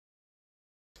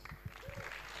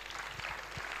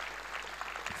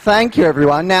Thank you,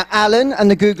 everyone. Now, Alan and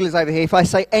the Googlers over here, if I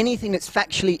say anything that's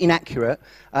factually inaccurate,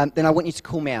 then I want you to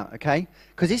call me out, okay?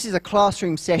 Because this is a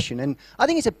classroom session, and I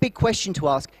think it's a big question to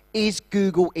ask, is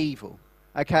Google evil?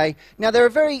 Okay? Now,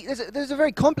 there's a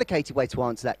very complicated way to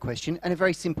answer that question, and a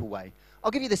very simple way.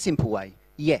 I'll give you the simple way.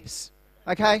 Yes.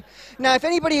 Okay? Now, if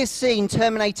anybody has seen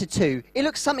Terminator 2, it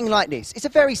looks something like this. It's a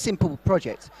very simple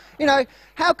project. You know,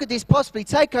 how could this possibly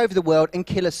take over the world and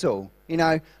kill us all? You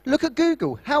know, look at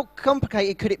Google. How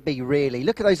complicated could it be, really?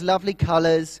 Look at those lovely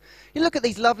colours. You look at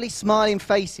these lovely smiling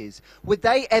faces. Would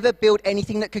they ever build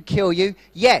anything that could kill you?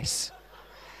 Yes.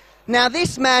 Now,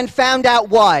 this man found out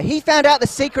why. He found out the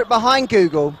secret behind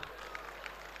Google.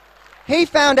 He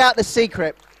found out the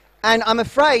secret. And I'm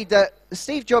afraid that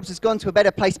Steve Jobs has gone to a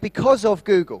better place because of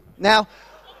Google. Now,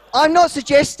 I'm not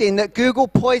suggesting that Google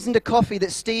poisoned a coffee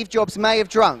that Steve Jobs may have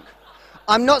drunk.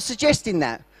 I'm not suggesting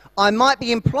that. I might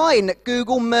be implying that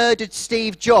Google murdered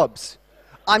Steve Jobs.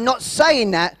 I'm not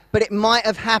saying that, but it might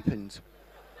have happened.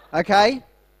 Okay?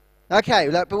 Okay,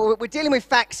 look, but we're dealing with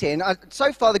facts here. And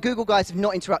so far, the Google guys have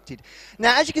not interrupted.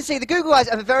 Now, as you can see, the Google guys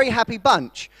have a very happy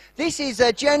bunch. This is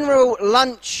a general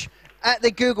lunch at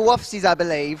the Google offices, I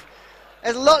believe.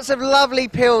 There's lots of lovely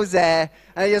pills there,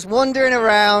 and they're just wandering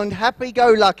around,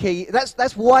 happy-go-lucky.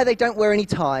 That's why they don't wear any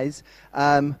ties.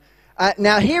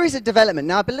 Now, here is a development.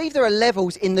 Now, I believe there are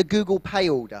levels in the Google Pay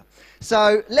order.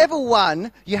 So, level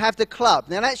 1, you have the club.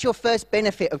 Now, that's your first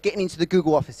benefit of getting into the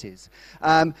Google offices.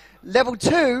 Level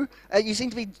 2, you seem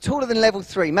to be taller than level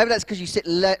 3. Maybe that's because you sit,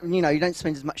 you don't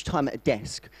spend as much time at a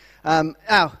desk.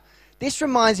 Now, this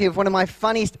reminds me of one of my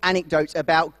funniest anecdotes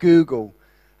about Google.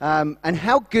 And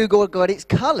how Google got its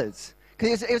colours.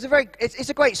 Because it's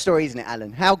a great story, isn't it,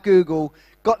 Alan? How Google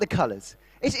got the colours.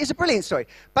 It's a brilliant story.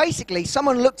 Basically,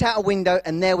 someone looked out a window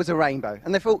and there was a rainbow.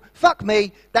 And they thought, fuck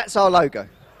me, that's our logo.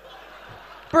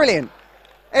 Brilliant.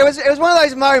 It was one of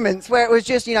those moments where it was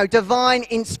just, divine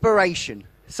inspiration,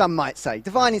 some might say.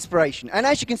 Divine inspiration. And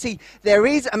as you can see, there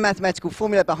is a mathematical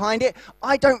formula behind it.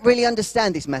 I don't really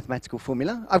understand this mathematical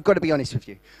formula. I've got to be honest with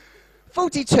you.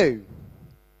 42.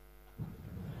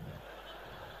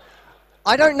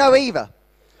 I don't know either.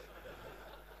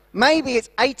 Maybe it's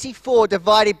 84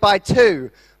 divided by 2.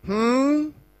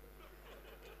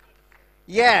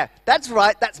 Yeah, that's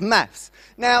right, that's maths.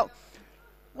 Now,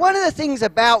 one of the things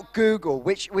about Google,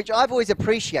 which I've always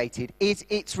appreciated, is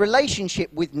its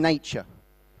relationship with nature,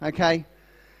 okay?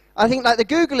 I think, like, the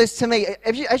Googlers, to me,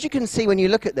 as you can see when you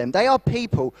look at them, they are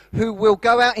people who will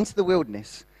go out into the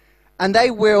wilderness, and they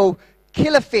will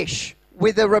kill a fish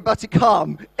with a robotic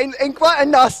arm in quite a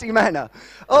nasty manner.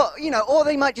 Or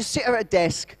they might just sit at a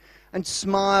desk and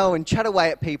smile and chat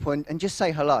away at people and just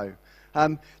say hello.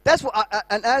 That's what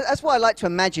I like to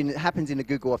imagine that happens in the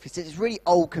Google office. It's really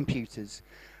old computers.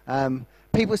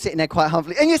 People sitting there quite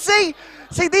humbly. And you see,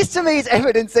 this to me is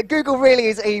evidence that Google really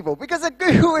is evil, because a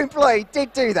Google employee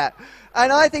did do that.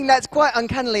 And I think that's quite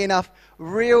uncannily enough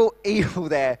real evil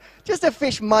there. Just a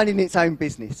fish minding its own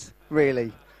business,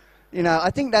 really. I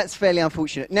think that's fairly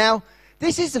unfortunate. Now,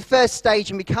 this is the first stage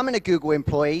in becoming a Google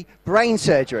employee, brain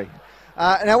surgery.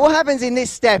 Now, what happens in this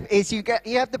step is you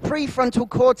have the prefrontal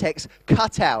cortex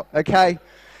cut out, okay?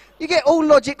 You get all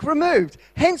logic removed.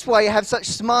 Hence why you have such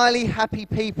smiley, happy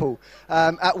people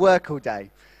at work all day.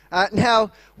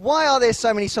 Now, why are there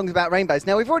so many songs about rainbows?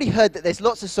 Now, we've already heard that there's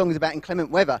lots of songs about inclement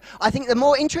weather. I think the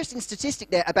more interesting statistic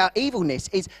there about evilness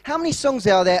is how many songs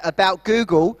are there about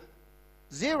Google?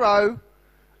 0.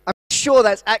 Sure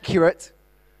that's accurate.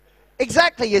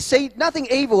 Exactly, you see, Nothing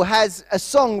Evil has a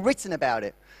song written about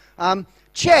it.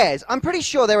 Chairs, I'm pretty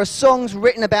sure there are songs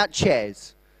written about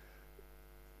chairs.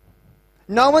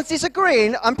 No one's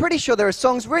disagreeing. I'm pretty sure there are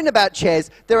songs written about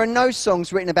chairs. There are no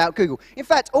songs written about Google. In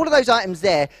fact, all of those items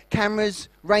there, cameras,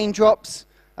 raindrops,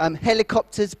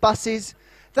 helicopters, buses,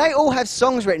 they all have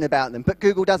songs written about them, but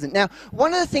Google doesn't. Now,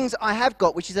 one of the things I have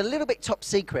got, which is a little bit top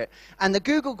secret, and the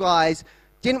Google guys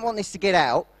didn't want this to get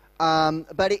out,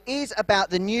 but it is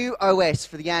about the new OS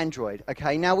for the Android,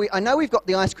 okay? Now, I know we've got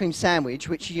the ice cream sandwich,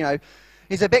 which,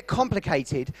 is a bit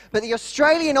complicated, but the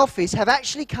Australian office have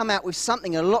actually come out with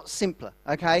something a lot simpler,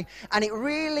 okay? And it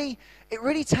really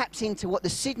taps into what the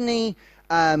Sydney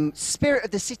spirit of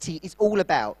the city is all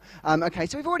about. Okay,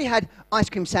 so we've already had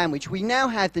ice cream sandwich. We now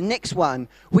have the next one,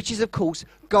 which is, of course,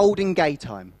 Golden Gay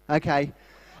Time, okay?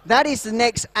 That is the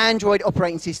next Android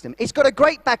operating system. It's got a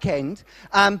great back end.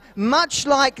 Much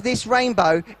like this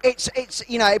rainbow,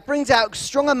 it brings out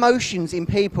strong emotions in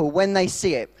people when they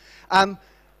see it.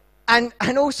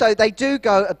 And also, they do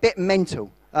go a bit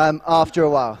mental after a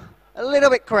while. A little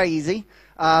bit crazy.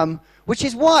 Which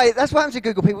is why, that's what happens to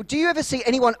Google people. Do you ever see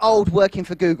anyone old working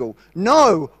for Google?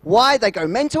 No. Why? They go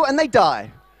mental and they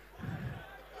die.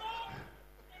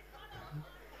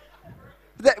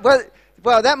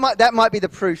 That might be the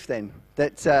proof then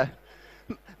that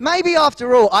maybe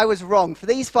after all I was wrong for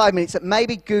these 5 minutes that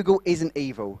maybe Google isn't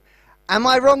evil. Am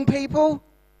I wrong, people?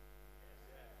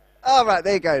 All right,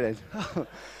 there you go then.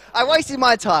 I wasted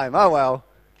my time. Oh well.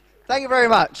 Thank you very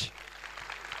much.